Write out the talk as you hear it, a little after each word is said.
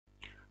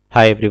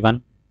Hi everyone.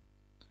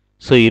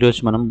 So ఈరోజు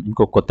మనం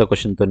ఇంకో కొత్త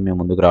క్వశ్చన్తో మేము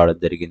ముందుకు రావడం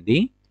జరిగింది.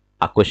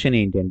 ఆ క్వశ్చన్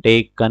ఏంటంటే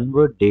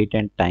convert date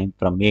and time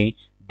from A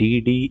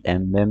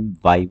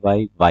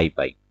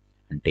DDMMYYYY.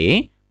 అంటే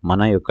మన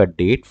యొక్క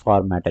డేట్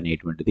ఫార్మాట్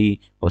అనేటువంటిది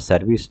ఒక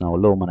సర్వీస్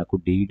నౌలో మనకు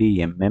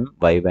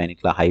DDMMYY అని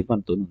ఇట్లా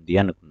హైఫన్తో ఉంది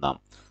అనుకుందాం.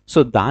 సో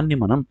దాన్ని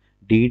మనం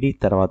DD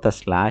తర్వాత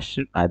స్లాష్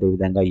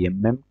అదేవిధంగా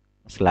MM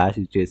స్లాష్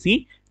ఇచ్చేసి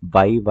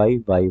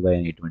YYYY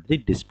అనేటువంటిది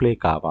డిస్ప్లే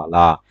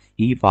కావాలా,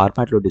 ఈ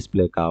ఫార్మాట్లో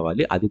డిస్ప్లే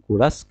కావాలి, అది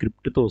కూడా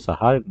స్క్రిప్ట్తో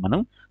సహా మనం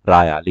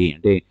రాయాలి.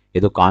 అంటే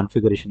ఏదో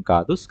కాన్ఫిగరేషన్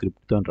కాదు,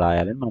 స్క్రిప్ట్తో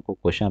రాయాలని మనకు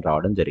క్వశ్చన్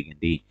రావడం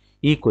జరిగింది.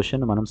 ఈ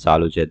క్వశ్చన్ మనం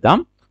సాల్వ్ చేద్దాం.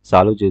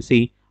 సాల్వ్ చేసి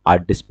ఆ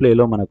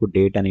డిస్ప్లేలో మనకు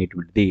డేట్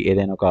అనేటువంటిది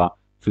ఏదైనా ఒక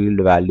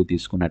ఫీల్డ్ వాల్యూ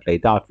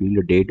తీసుకున్నట్లయితే ఆ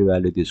ఫీల్డ్ డేట్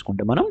వాల్యూ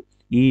తీసుకుంటే మనం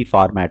ఈ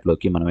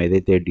ఫార్మాట్లోకి మనం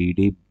ఏదైతే DD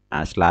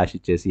స్లాష్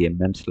ఇచ్చేసి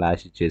MM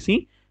స్లాష్ ఇచ్చేసి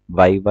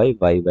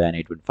YYYY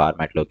అనేటువంటి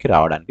ఫార్మాట్లోకి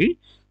రావడానికి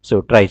సో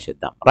ట్రై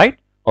చేద్దాం. రైట్?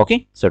 ఓకే,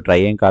 సో ట్రై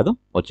ఏం కాదు,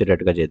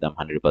 వచ్చేటట్టుగా చేద్దాం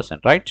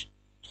 100%. Right?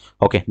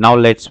 Okay, now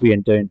let's we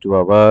enter in to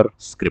our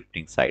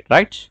scripting site.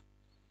 Right?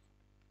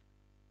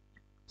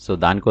 So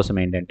దానికోసం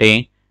ఏంటంటే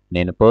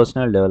నేను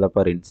పర్సనల్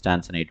డెవలపర్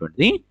ఇన్స్టాన్స్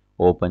అనేటువంటిది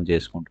ఓపెన్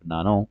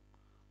చేసుకుంటున్నాను.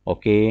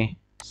 Okay,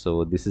 so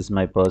this is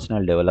my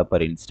personal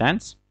developer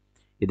instance.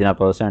 ఇది నా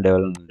పర్సనల్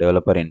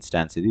డెవలపర్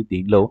ఇన్స్టాన్స్. ఇది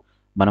దీనిలో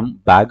మనం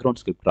బ్యాక్గ్రౌండ్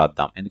స్క్రిప్ట్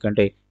రాద్దాం,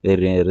 ఎందుకంటే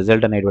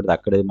రిజల్ట్ అనేటువంటిది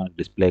అక్కడే మనకు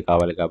డిస్ప్లే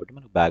కావాలి కాబట్టి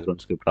మనకు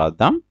బ్యాక్గ్రౌండ్ స్క్రిప్ట్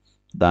రాద్దాం.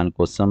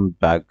 దానికోసం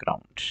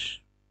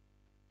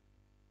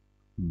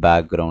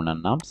బ్యాక్గ్రౌండ్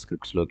అన్నాం.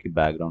 స్క్రిప్ట్స్లోకి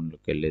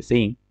బ్యాక్గ్రౌండ్లోకి వెళ్ళేసి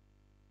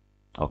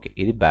ఓకే,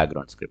 ఇది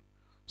బ్యాక్గ్రౌండ్ స్క్రిప్ట్.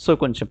 సో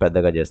కొంచెం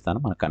పెద్దగా చేస్తాను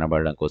మనకు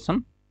కనబడడం కోసం.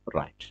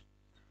 రైట్,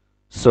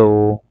 సో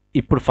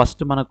ఇప్పుడు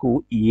ఫస్ట్ మనకు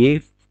ఏ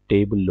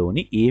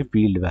టేబుల్లోని ఏ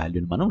ఫీల్డ్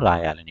వాల్యూని మనం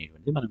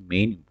రాయాలనేటువంటిది మనం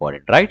మెయిన్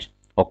ఇంపార్టెంట్. రైట్?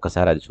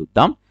 ఒక్కసారి అది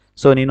చూద్దాం.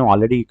 సో నేను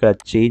ఆల్రెడీ ఇక్కడ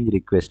చేంజ్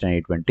రిక్వెస్ట్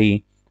అనేటువంటి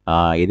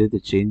ఏదైతే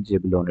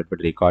చేంజబుల్లో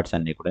ఉన్నటువంటి రికార్డ్స్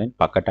అన్నీ కూడా నేను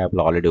పక్క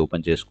ట్యాబ్లో ఆల్రెడీ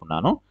ఓపెన్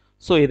చేసుకున్నాను.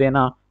 సో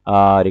ఏదైనా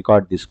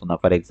రికార్డ్ తీసుకుందాం.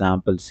 ఫర్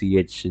ఎగ్జాంపుల్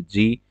CHG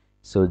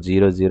సో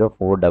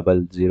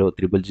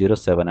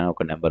 004000007 అనే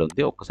ఒక నెంబర్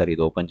ఉంది. ఒక్కసారి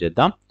ఇది ఓపెన్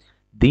చేద్దాం.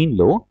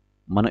 దీనిలో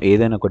మనం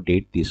ఏదైనా ఒక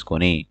డేట్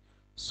తీసుకొని,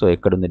 సో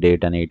ఎక్కడుంది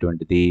డేట్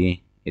అనేటువంటిది,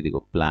 ఇదిగో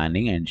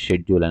ప్లానింగ్ అండ్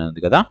షెడ్యూల్ అని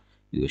ఉంది కదా,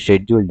 ఇది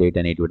షెడ్యూల్ డేట్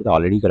అనేటువంటిది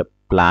ఆల్రెడీ ఇక్కడ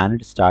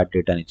ప్లానెడ్ స్టార్ట్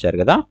డేట్ అని ఇచ్చారు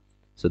కదా.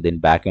 సో దీని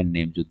బ్యాక్ ఎండ్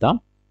నేమ్ చూద్దాం,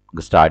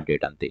 స్టార్ట్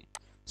డేట్ అంతే.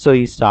 సో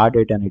ఈ స్టార్ట్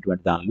డేట్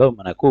అనేటువంటి దానిలో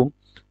మనకు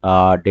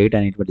డేట్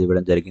అనేటువంటిది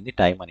ఇవ్వడం జరిగింది,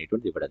 టైం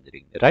అనేటువంటిది ఇవ్వడం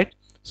జరిగింది. రైట్?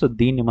 సో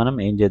దీన్ని మనం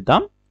ఏం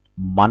చేద్దాం,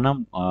 మనం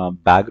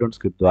బ్యాక్గ్రౌండ్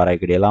స్క్రిప్ట్ ద్వారా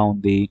ఇక్కడ ఎలా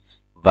ఉంది,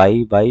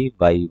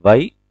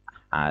 YYYY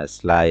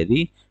ఇది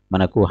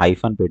మనకు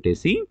హైఫన్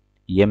పెట్టేసి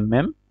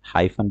MM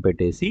హైఫన్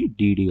పెట్టేసి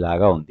DD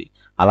లాగా ఉంది.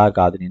 అలా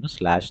కాదు, నేను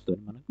స్లాష్తో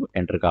మనకు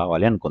ఎంటర్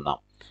కావాలి అనుకుందాం.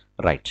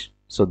 రైట్,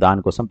 సో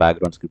దానికోసం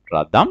బ్యాక్గ్రౌండ్ స్క్రిప్ట్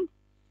రాద్దాం.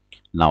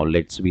 Now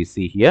let's we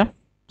see here.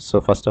 So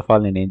first of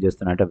all నేను ఏం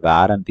చేస్తున్నా అంటే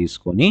వార్ అని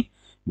తీసుకొని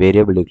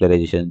వేరియబుల్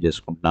డిక్లరేషన్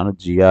చేసుకుంటున్నాను.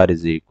 GR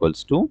is equals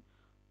to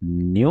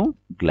new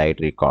glide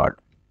record.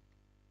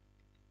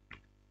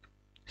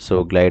 So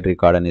glide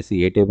record అనేసి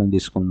ఏ టేబుల్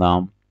తీసుకుందాం,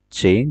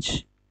 చేంజ్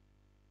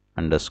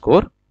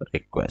అండర్స్కోర్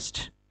రిక్వెస్ట్.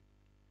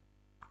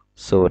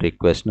 సో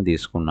రిక్వెస్ట్ని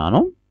తీసుకున్నాను.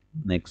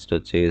 నెక్స్ట్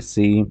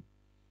వచ్చేసి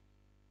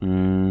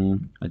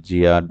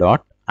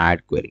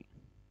gr.add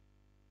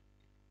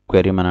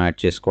క్వెరీ మనం యాడ్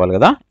చేసుకోవాలి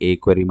కదా. ఏ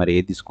క్వెరీ మరి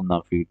ఏది తీసుకుందాం,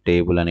 ఫీడ్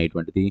టేబుల్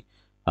అనేటువంటిది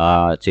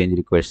చేంజ్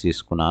రిక్వెస్ట్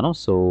తీసుకున్నాను.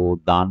 సో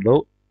దానిలో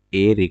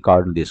ఏ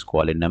రికార్డును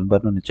తీసుకోవాలి,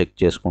 నెంబర్ను నేను చెక్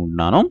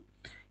చేసుకుంటున్నాను.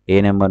 ఏ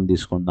నెంబర్ని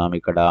తీసుకుందాం,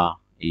 ఇక్కడ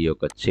ఈ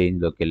యొక్క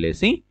చేంజ్లోకి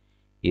వెళ్ళేసి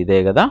ఇదే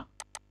కదా.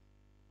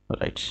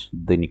 రైట్,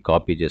 దీన్ని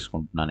కాపీ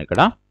చేసుకుంటున్నాను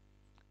ఇక్కడ.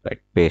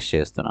 రైట్, పేస్ట్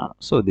చేస్తున్నాను.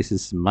 సో దిస్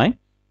ఇస్ మై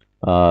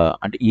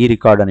అంటే ఈ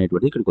రికార్డ్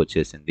అనేటువంటిది ఇక్కడికి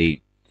వచ్చేసింది.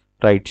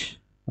 రైట్,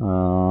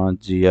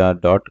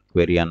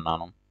 gr.query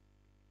అన్నాను.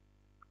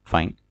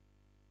 ఫైన్.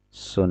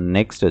 సో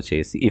నెక్స్ట్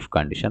వచ్చేసి ఇఫ్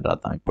కండిషన్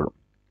రాద్దాం. ఇప్పుడు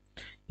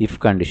ఇఫ్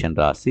కండిషన్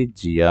రాసి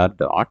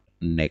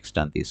gr.next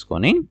అని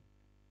తీసుకొని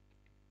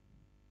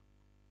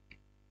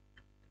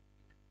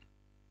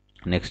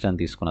నెక్స్ట్ అని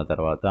తీసుకున్న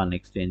తర్వాత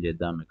నెక్స్ట్ ఏం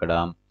చేద్దాం,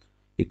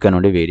 ఇక్కడ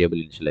నుండి variable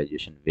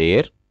initialisation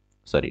wear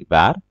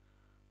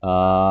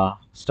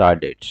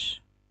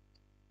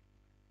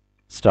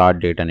start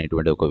date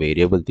అనేటువంటి ఒక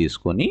వేరియబుల్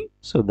తీసుకొని,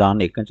 సో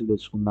దాన్ని ఎక్కడి నుంచి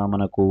తెచ్చుకుందాం,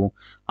 మనకు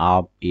ఆ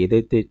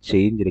ఏదైతే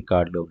చేంజ్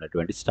రికార్డులో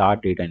ఉన్నటువంటి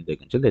స్టార్ట్ డేట్ అనే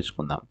దగ్గర నుంచి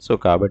తెచ్చుకుందాం. సో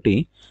కాబట్టి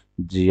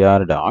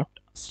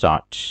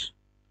gr.start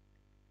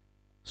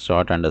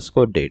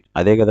అండర్స్కోర్ డేట్,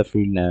 అదే కదా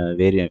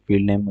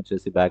ఫీల్డ్ నేమ్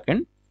వచ్చేసి బ్యాక్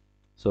ఎండ్.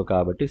 సో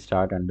కాబట్టి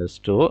స్టార్ట్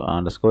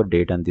అండర్స్కోర్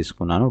డేట్ అని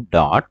తీసుకున్నాను.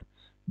 డాట్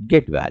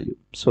గెట్ వాల్యూ,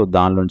 సో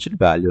దానిలో నుంచి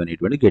వాల్యూ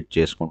అనేటువంటి get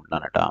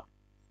చేసుకుంటున్నానట.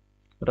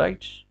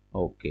 Right,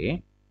 okay,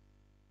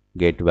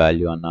 get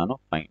value అన్నాను.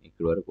 ఫైన్,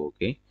 ఇక్కడ వరకు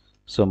ఓకే.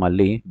 సో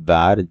మళ్ళీ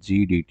var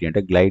gdt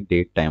అంటే గ్లైడ్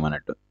డేట్ టైం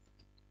అన్నట్టు.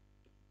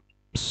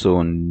 So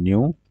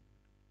new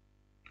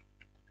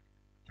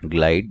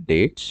glide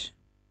date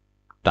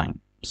time,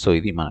 so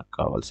ఇది మనకు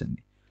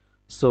కావాల్సింది.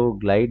 సో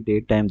గ్లైడ్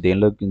డేట్ టైం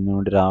దేనిలో కింద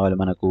నుండి రావాలి,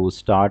 మనకు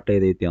స్టార్ట్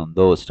ఏదైతే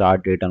ఉందో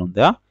స్టార్ట్ డేట్ అని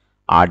ఉందా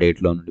ఆ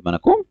డేట్లో నుండి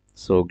మనకు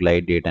సో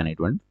గ్లైడ్ డేట్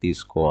అనేటువంటి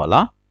తీసుకోవాలా.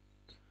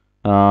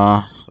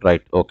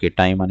 రైట్ ఓకే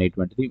టైం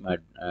అనేటువంటిది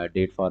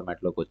డేట్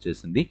ఫార్మాట్లోకి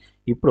వచ్చేసింది.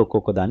 ఇప్పుడు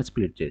ఒక్కొక్క దాన్ని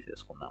స్ప్లిట్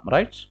చేసేసుకుందాం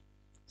రైట్.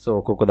 సో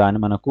ఒక్కొక్క దాన్ని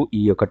మనకు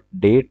ఈ యొక్క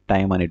డేట్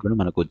టైం అనేటువంటి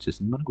మనకు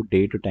వచ్చేసింది. మనకు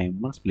డేట్ టైం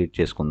మనం స్ప్లిట్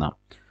చేసుకుందాం.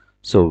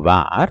 సో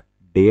వార్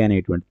డే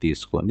అనేటువంటి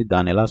తీసుకొని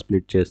దాన్ని ఎలా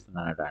స్ప్లిట్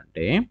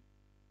చేస్తున్నానంటే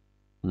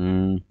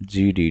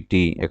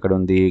జీడిటి ఎక్కడ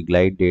ఉంది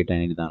గ్లైడ్ డేట్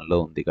అనేది దానిలో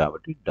ఉంది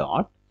కాబట్టి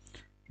dot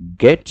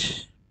get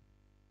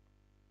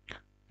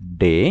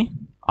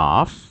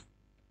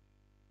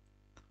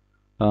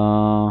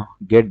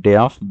day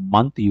of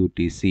month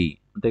UTC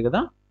అంతే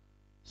కదా.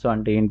 సో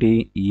అంటే ఏంటి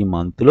ఈ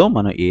మంత్లో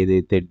మనం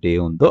ఏదైతే డే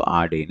ఉందో ఆ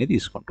డేని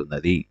తీసుకుంటుంది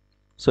అది.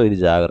 సో ఇది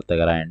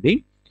జాగ్రత్తగా రాయండి.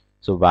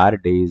 So war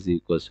day is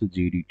equals to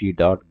జీడిటి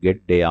dot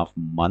get day of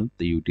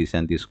month UTC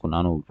అని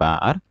తీసుకున్నాను.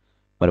 వార్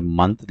మరి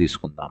మంత్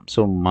తీసుకుందాం. సో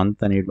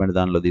మంత్ అనేటువంటి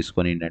దానిలో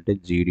తీసుకొని ఏంటంటే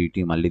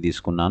జీడిటి మళ్ళీ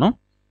తీసుకున్నాను.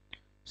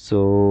 So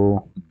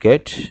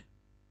get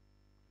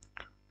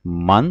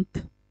month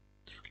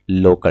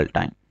local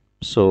time.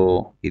 So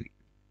ఇది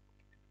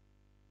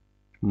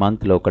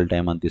మంత్ లోకల్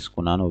టైం అని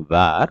తీసుకున్నాను.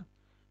 వార్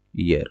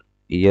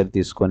ఇయర్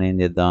తీసుకొని ఏం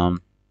చేద్దాం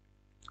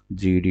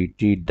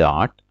జీడిటి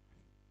dot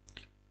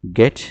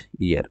get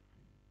year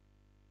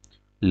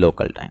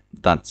local time.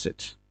 That's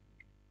it.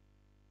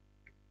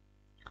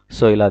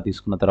 So ఇలా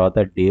తీసుకున్న తర్వాత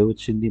డే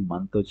వచ్చింది,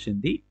 మంత్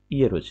వచ్చింది,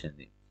 ఇయర్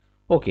వచ్చింది.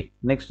 ఓకే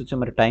నెక్స్ట్ వచ్చి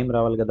మరి టైం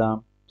రావాలి కదా.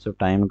 సో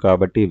టైం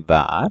కాబట్టి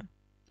war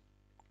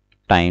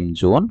time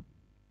zone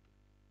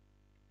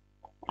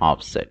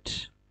offset.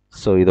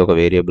 So ఇది ఒక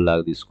వేరియబుల్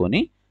లాగా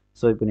తీసుకొని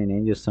సో ఇప్పుడు నేను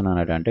ఏం చేస్తున్నాను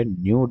అంటే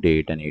న్యూ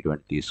డేట్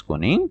అనేటువంటి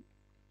తీసుకొని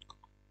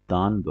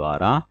దాని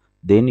ద్వారా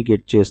దేన్ని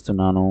గెట్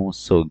చేస్తున్నాను.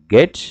 So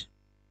get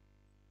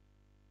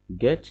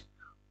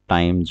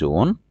time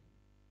zone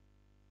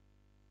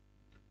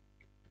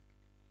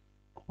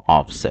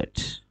offset.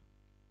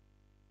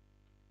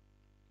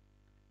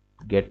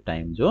 Get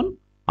time zone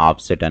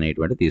offset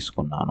అనేటువంటి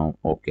తీసుకున్నాను.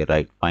 Okay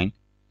right fine.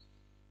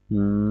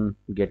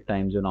 Get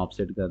time zone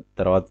offset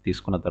తర్వాత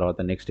తీసుకున్న తర్వాత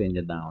నెక్స్ట్ ఏం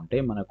చేద్దాం అంటే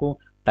మనకు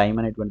టైం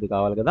అనేటువంటిది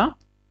కావాలి కదా.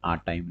 ఆ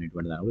టైం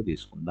అనేటువంటి దాన్ని కూడా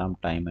తీసుకుందాం.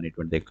 టైం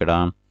అనేటువంటిది ఎక్కడ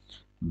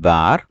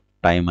వార్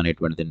టైం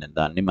అనేటువంటిది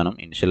దాన్ని మనం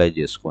ఇనిషియలైజ్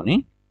చేసుకొని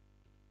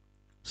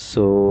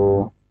సో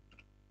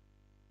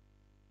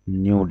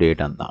న్యూ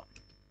డేట్ అందాం.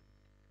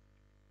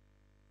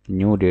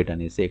 న్యూ డేట్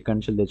అనేసి ఎక్కడి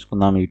నుంచి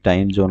తెచ్చుకుందాం ఈ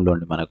టైం జోన్లో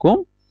ఉండి మనకు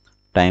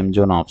టైం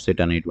జోన్ ఆఫ్సెట్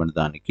అనేటువంటి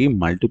దానికి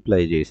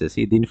మల్టిప్లై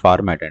చేసేసి దీని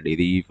ఫార్మాట్ అండి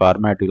ఇది. ఈ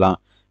ఫార్మాట్ ఇలా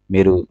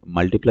మీరు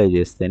మల్టిప్లై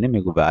చేస్తేనే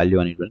మీకు వాల్యూ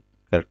అనేటువంటి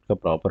కరెక్ట్గా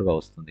ప్రాపర్గా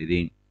వస్తుంది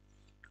ఇది.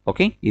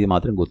 ఓకే ఇది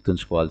మాత్రం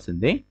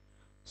గుర్తుంచుకోవాల్సిందే.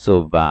 సో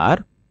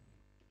వార్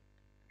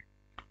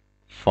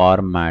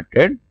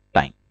ఫార్మాటెడ్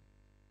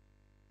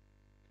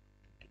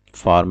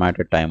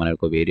టైం అనే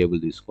ఒక వేరియబుల్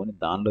తీసుకొని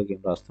దానిలోకి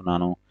ఏం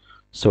రాస్తున్నాను.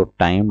 సో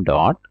టైం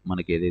డాట్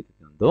మనకి ఏదైతే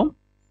ఉందో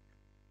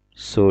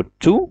సో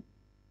టు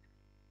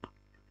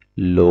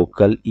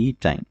లోకల్ ఈ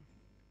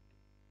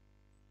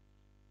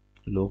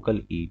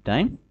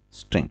టైం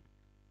స్ట్రింగ్.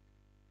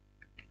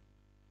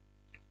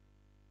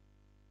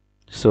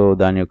 సో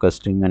దాని యొక్క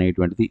స్ట్రింగ్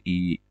అనేటువంటిది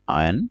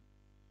ఈఎన్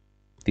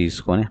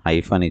తీసుకొని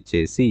హైఫన్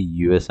ఇచ్చేసి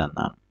యుఎస్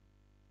అన్నాను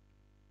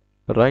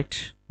రైట్.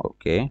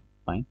 Okay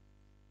fine.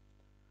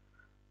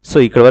 సో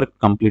ఇక్కడ వరకు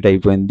కంప్లీట్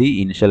అయిపోయింది.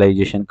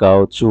 ఇనిషియలైజేషన్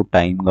కావచ్చు,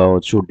 టైం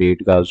కావచ్చు,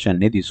 డేట్ కావచ్చు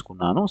అన్నీ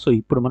తీసుకున్నాను. సో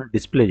ఇప్పుడు మనం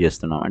డిస్ప్లే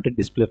చేస్తున్నాం అంటే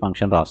డిస్ప్లే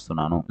ఫంక్షన్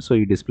రాస్తున్నాను. సో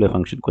ఈ డిస్ప్లే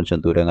ఫంక్షన్ కొంచెం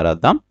దూరంగా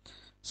రాద్దాం.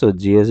 సో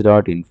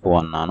gs.info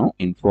అన్నాను.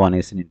 ఇన్ఫో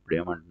అనేసి నేను ఇప్పుడు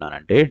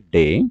ఏమంటున్నానంటే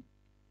డే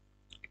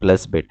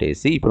ప్లస్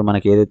పెట్టేసి ఇప్పుడు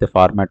మనకి ఏదైతే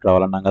ఫార్మాట్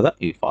రావాలన్నాం కదా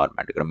ఈ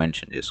ఫార్మాట్ ఇక్కడ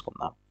మెన్షన్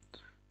చేసుకుందాం.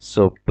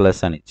 సో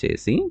ప్లస్ అని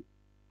ఇచ్చేసి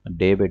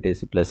డే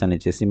పెట్టేసి ప్లస్ అని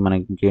ఇచ్చేసి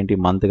మనకి ఇంకేంటి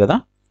మంత్ కదా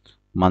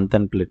మంత్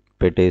అని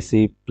పెట్టేసి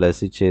ప్లస్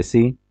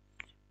ఇచ్చేసి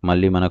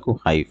మళ్ళీ మనకు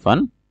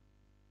హైఫన్.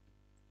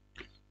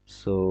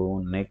 సో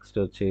నెక్స్ట్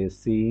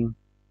వచ్చేసి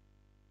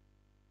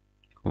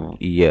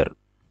ఇయర్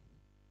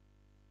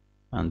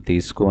అని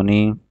తీసుకొని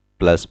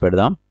ప్లస్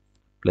పెడదాం.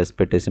 ప్లస్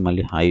పెట్టేసి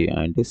మళ్ళీ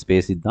అంటే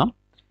స్పేస్ ఇద్దాం.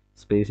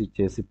 స్పేస్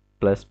ఇచ్చేసి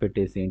ప్లస్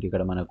పెట్టేసి ఏంటి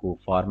ఇక్కడ మనకు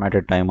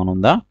ఫార్మాటెడ్ టైం అని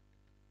ఉందా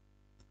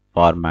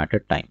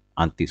ఫార్మాటెడ్ టైం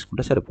అని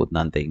తీసుకుంటే సరిపోతుంది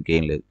అంతే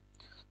ఇంకేం లేదు.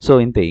 సో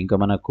ఇంతే ఇంకా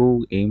మనకు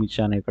ఏమి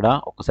ఇచ్చాను ఇక్కడ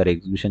ఒకసారి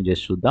ఎగ్జిక్యూషన్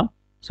చేసి చూద్దాం.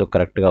 సో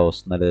కరెక్ట్గా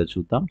వస్తుందా లేదా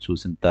చూద్దాం.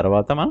 చూసిన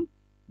తర్వాత మనం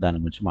దాని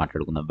గురించి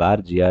మాట్లాడుకుందాం.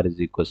 War GR is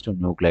equals to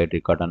new client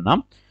record అన్నాం.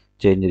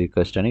 చేంజ్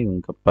రిక్వెస్ట్ అని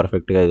ఇంకా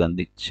పర్ఫెక్ట్గా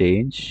ఇది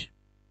change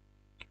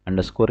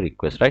underscore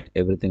request right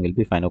everything will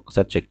be fine.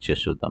 ఒకసారి చెక్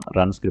చేసి చూద్దాం.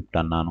 రన్ స్క్రిప్ట్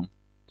అన్నాను.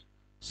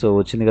 సో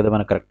వచ్చింది కదా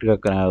మనకు కరెక్ట్గా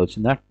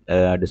వచ్చిందా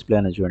డిస్ప్లే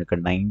అనేది చూడండి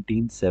ఇక్కడ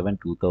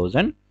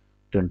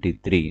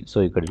 19/7/2023. సో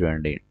ఇక్కడ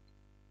చూడండి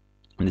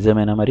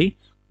నిజమేనా మరి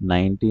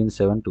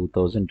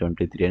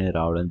 19/7/2023 అని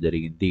రావడం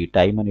జరిగింది.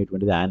 టైం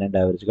అనేటువంటిది యాన్ అండ్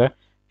యావరేజ్గా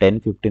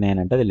 10:59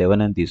 అంటే అది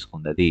 11 అని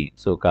తీసుకుంది అది.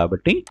 సో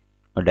కాబట్టి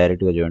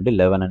డైరెక్ట్గా చూడండి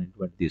 11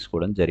 అనేటువంటి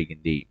తీసుకోవడం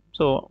జరిగింది.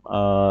 సో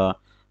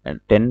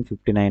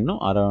 10:59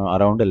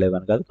 అరౌండ్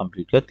 11 కాదు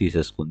కంప్లీట్గా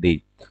తీసేసుకుంది.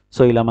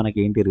 సో ఇలా మనకి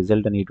ఏంటి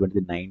రిజల్ట్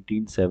అనేటువంటిది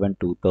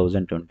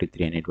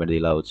 19/7/2023 అనేటువంటిది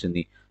ఇలా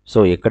వచ్చింది. సో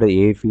ఎక్కడ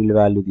ఏ ఫీల్డ్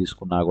వాల్యూ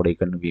తీసుకున్నా కూడా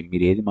ఇక్కడ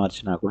మీరు ఏది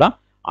మార్చినా కూడా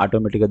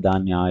ఆటోమేటిక్గా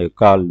దాన్ని ఆ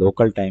యొక్క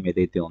లోకల్ టైం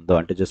ఏదైతే ఉందో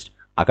అంటే జస్ట్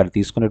అక్కడ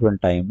తీసుకున్నటువంటి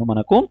టైంను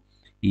మనకు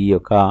ఈ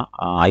యొక్క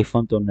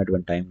ఐఫోన్తో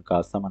ఉన్నటువంటి టైం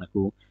కాస్త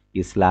మనకు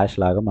ఈ స్లాష్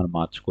లాగా మనం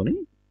మార్చుకొని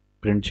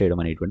ప్రింట్ చేయడం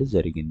అనేటువంటిది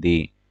జరిగింది.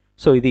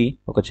 సో ఇది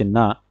ఒక చిన్న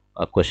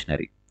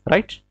questionnaire,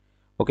 right?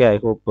 Okay, I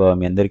hope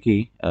మీ అందరికీ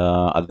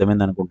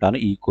అర్థమైంది అనుకుంటాను.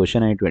 ఈ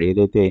క్వశ్చన్ అనేటువంటి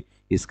ఏదైతే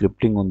ఈ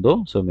స్క్రిప్టింగ్ ఉందో,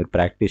 సో మీరు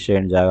ప్రాక్టీస్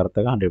చేయండి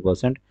జాగ్రత్తగా.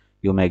 100%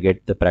 you may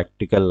get the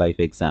practical life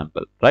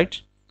example, right?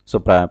 So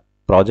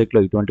ప్రాజెక్ట్లో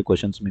ఇటువంటి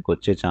క్వశ్చన్స్ మీకు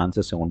వచ్చే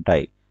ఛాన్సెస్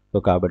ఉంటాయి. సో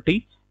కాబట్టి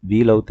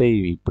వీలవుతే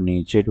ఇప్పుడు నేను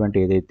ఇచ్చేటువంటి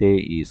ఏదైతే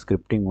ఈ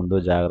స్క్రిప్టింగ్ ఉందో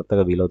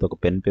జాగ్రత్తగా వీలవుతే ఒక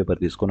పెన్ పేపర్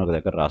తీసుకొని ఒక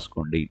దగ్గర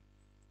రాసుకోండి.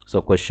 సో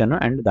క్వశ్చన్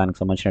అండ్ దానికి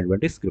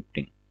సంబంధించినటువంటి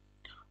scripting.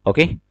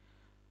 Okay,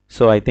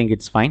 so I think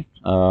it's fine.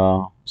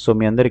 So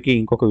మీ అందరికీ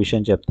ఇంకొక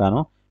విషయం చెప్తాను.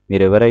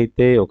 మీరు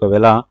ఎవరైతే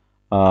ఒకవేళ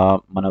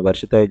మన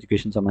వర్షిత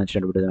ఎడ్యుకేషన్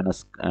సంబంధించినటువంటి ఏమైనా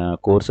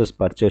కోర్సెస్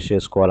పర్చేస్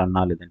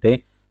చేసుకోవాలన్నా, లేదంటే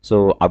సో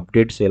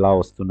అప్డేట్స్ ఎలా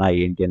వస్తున్నాయి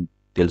ఏంటి అని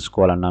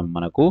తెలుసుకోవాలన్నా,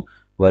 మనకు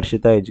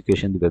వర్షిత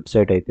ఎడ్యుకేషన్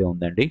వెబ్సైట్ అయితే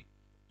ఉందండి.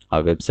 ఆ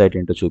వెబ్సైట్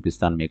ఏంటో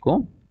చూపిస్తాను మీకు.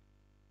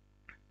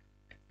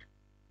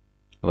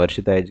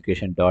 వర్షిత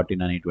ఎడ్యుకేషన్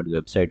 .in అనేటువంటి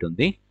వెబ్సైట్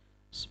ఉంది.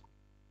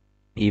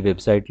 ఈ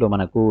వెబ్సైట్లో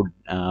మనకు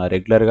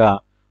రెగ్యులర్గా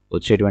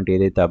వచ్చేటువంటి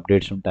ఏదైతే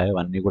అప్డేట్స్ ఉంటాయో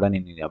అవన్నీ కూడా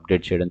నేను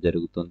అప్డేట్ చేయడం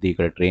జరుగుతుంది.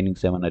 ఇక్కడ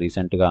ట్రైనింగ్స్ ఏమైనా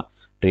రీసెంట్గా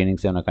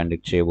ట్రైనింగ్స్ ఏమైనా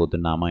కండక్ట్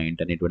చేయబోతున్నామా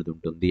ఏంటనేటువంటిది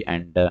ఉంటుంది.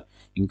 అండ్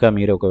ఇంకా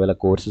మీరు ఒకవేళ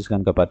కోర్సెస్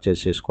కనుక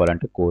పర్చేస్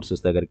చేసుకోవాలంటే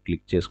కోర్సెస్ దగ్గర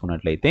క్లిక్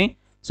చేసుకున్నట్లయితే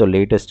సో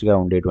లేటెస్ట్గా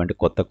ఉండేటువంటి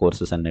కొత్త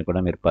కోర్సెస్ అన్నీ కూడా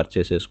మీరు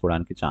పర్చేస్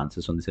చేసుకోవడానికి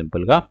ఛాన్సెస్ ఉంది.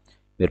 సింపుల్గా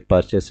మీరు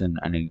పర్చేస్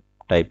అని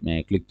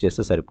క్లిక్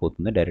చేస్తే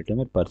సరిపోతుంది, డైరెక్ట్గా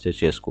మీరు పర్చేస్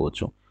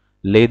చేసుకోవచ్చు.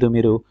 లేదు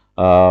మీరు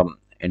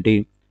ఏంటి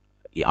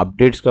ఈ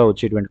అప్డేట్స్గా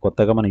వచ్చేటువంటి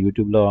కొత్తగా మన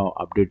యూట్యూబ్లో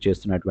అప్డేట్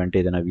చేస్తున్నటువంటి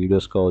ఏదైనా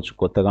వీడియోస్ కావచ్చు,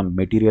 కొత్తగా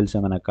మెటీరియల్స్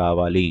ఏమైనా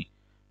కావాలి,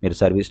 మీరు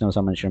సర్వీస్కి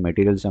సంబంధించిన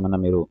మెటీరియల్స్ ఏమైనా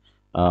మీరు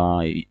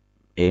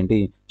ఏంటి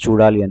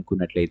చూడాలి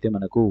అనుకున్నట్లయితే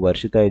మనకు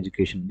వర్షిత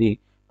ఎడ్యుకేషన్ది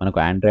మనకు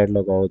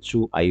ఆండ్రాయిడ్లో కావచ్చు,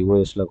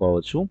 ఐఓఎస్లో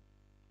కావచ్చు,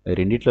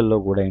 రెండిట్లలో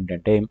కూడా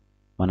ఏంటంటే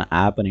మన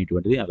యాప్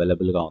అనేటువంటిది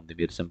అవైలబుల్గా ఉంది.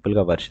 మీరు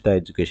సింపుల్గా వర్షిత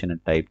ఎడ్యుకేషన్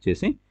అని టైప్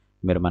చేసి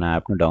మీరు మన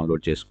యాప్ను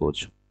డౌన్లోడ్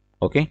చేసుకోవచ్చు.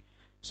 Okay,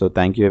 so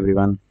thank you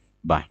everyone,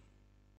 bye.